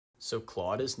So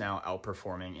Claude is now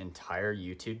outperforming entire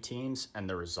YouTube teams and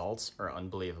the results are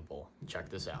unbelievable. Check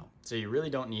this out. So you really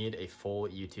don't need a full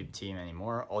YouTube team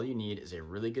anymore. All you need is a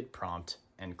really good prompt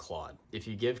and Claude. If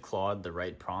you give Claude the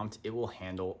right prompt, it will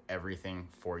handle everything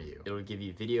for you. It will give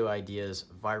you video ideas,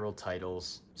 viral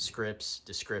titles, scripts,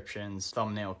 descriptions,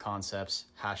 thumbnail concepts,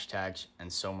 hashtags,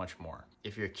 and so much more.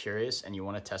 If you're curious and you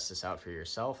want to test this out for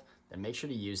yourself, then make sure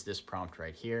to use this prompt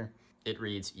right here. It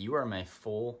reads, "You are my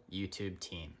full YouTube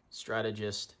team.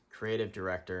 Strategist, creative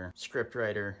director,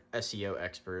 scriptwriter, SEO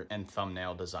expert, and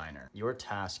thumbnail designer. Your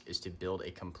task is to build a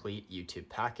complete YouTube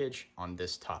package on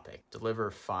this topic.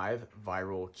 Deliver 5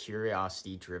 viral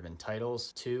curiosity-driven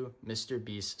titles, 2 Mr.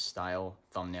 Beast style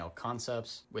thumbnail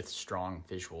concepts with strong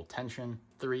visual tension,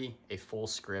 3 a full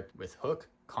script with hook,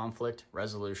 conflict,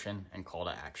 resolution, and call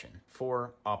to action,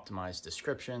 4 optimized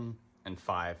description, and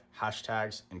 5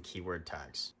 hashtags and keyword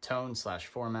tags.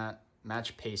 Tone/format,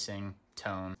 match pacing,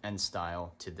 tone, and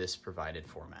style to this provided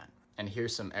format." And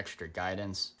here's some extra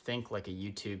guidance. Think like a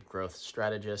YouTube growth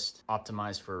strategist.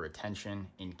 Optimize for retention,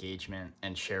 engagement,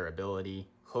 and shareability.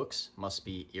 Hooks must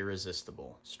be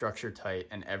irresistible, structure tight,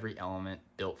 and every element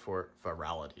built for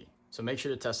virality. So make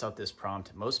sure to test out this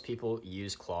prompt. Most people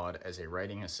use Claude as a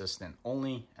writing assistant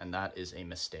only, and that is a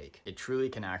mistake. It truly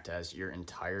can act as your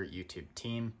entire YouTube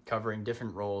team, covering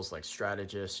different roles like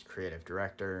strategist, creative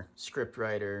director,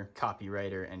 scriptwriter,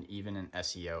 copywriter, and even an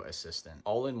SEO assistant,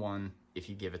 all in one if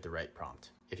you give it the right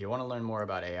prompt. If you want to learn more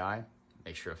about AI,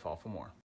 make sure to follow for more.